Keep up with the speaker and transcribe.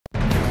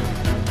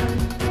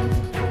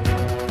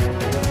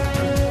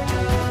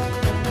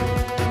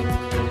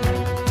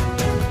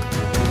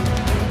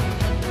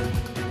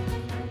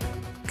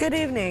Good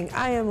evening,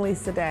 I am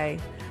Lisa Day.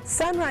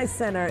 Fundraise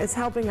Center is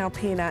helping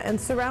Alpena and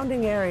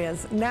surrounding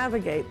areas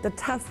navigate the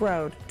tough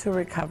road to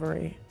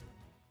recovery.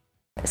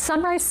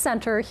 Fundraise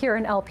Center here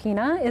in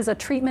Alpena is a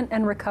treatment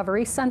and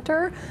recovery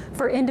center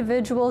for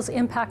individuals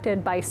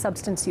impacted by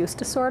substance use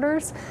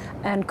disorders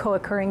and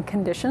co-occurring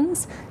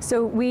conditions.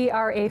 So we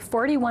are a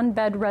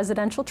 41-bed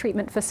residential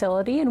treatment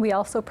facility, and we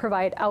also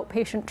provide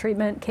outpatient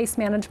treatment, case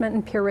management,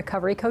 and peer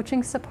recovery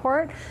coaching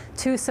support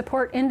to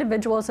support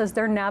individuals as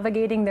they're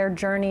navigating their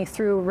journey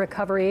through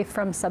recovery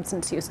from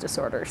substance use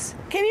disorders.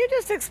 Can you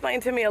just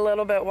explain to me a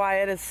little bit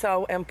why it is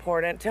so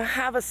important to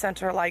have a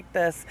center like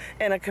this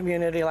in a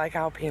community like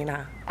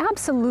Alpena?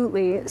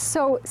 Absolutely.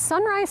 So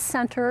Fundraise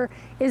Center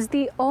is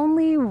the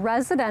only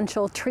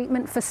residential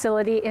treatment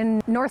facility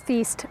in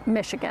Northeast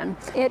Michigan.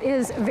 It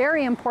is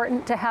very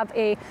important to have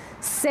a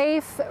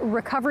safe,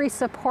 recovery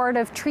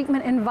supportive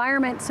treatment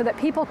environment so that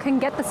people can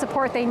get the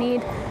support they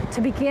need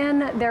to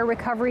begin their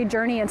recovery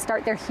journey and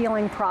start their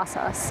healing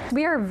process.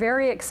 We are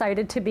very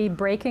excited to be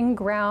breaking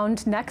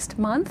ground next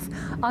month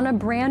on a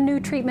brand new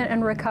treatment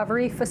and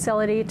recovery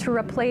facility to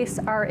replace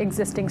our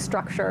existing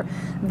structure.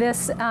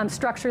 This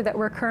structure that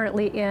we're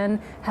currently in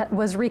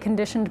was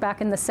reconditioned back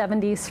in the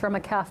 70s from a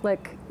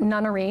Catholic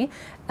nunnery,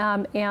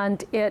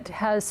 and it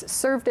has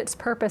served its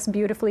purpose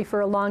beautifully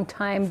for a long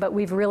time, but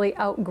we've really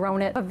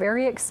outgrown it. A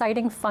very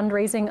exciting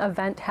fundraising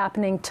event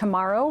happening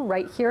tomorrow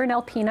right here in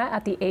Alpena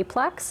at the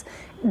Aplex.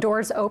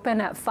 Doors open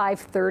at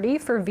 5:30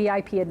 for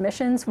VIP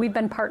admissions. We've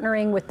been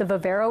partnering with the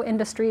Vivero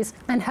Industries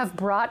and have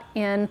brought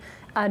in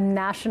a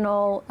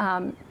national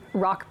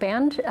rock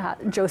band,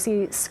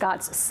 Josey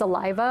Scott's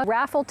Saliva.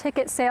 Raffle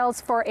ticket sales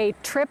for a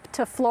trip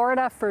to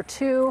Florida for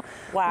two.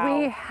 Wow.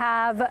 We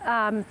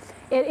have,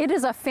 it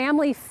is a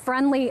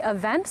family-friendly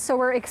event, so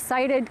we're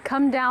excited.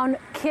 Come down.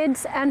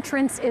 Kids'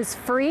 entrance is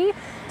free,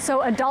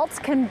 so adults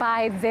can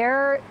buy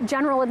their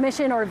general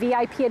admission or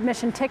VIP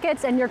admission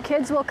tickets, and your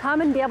kids will come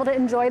and be able to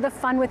enjoy the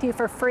fun with you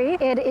for free.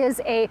 It is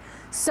a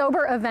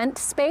sober event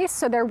space,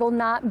 so there will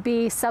not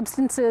be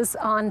substances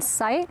on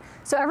site,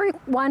 so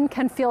everyone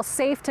can feel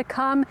safe to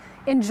come,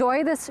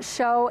 enjoy this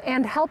show,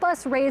 and help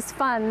us raise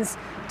funds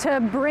to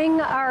bring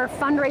our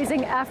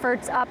fundraising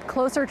efforts up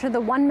closer to the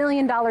 $1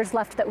 million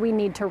left that we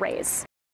need to raise.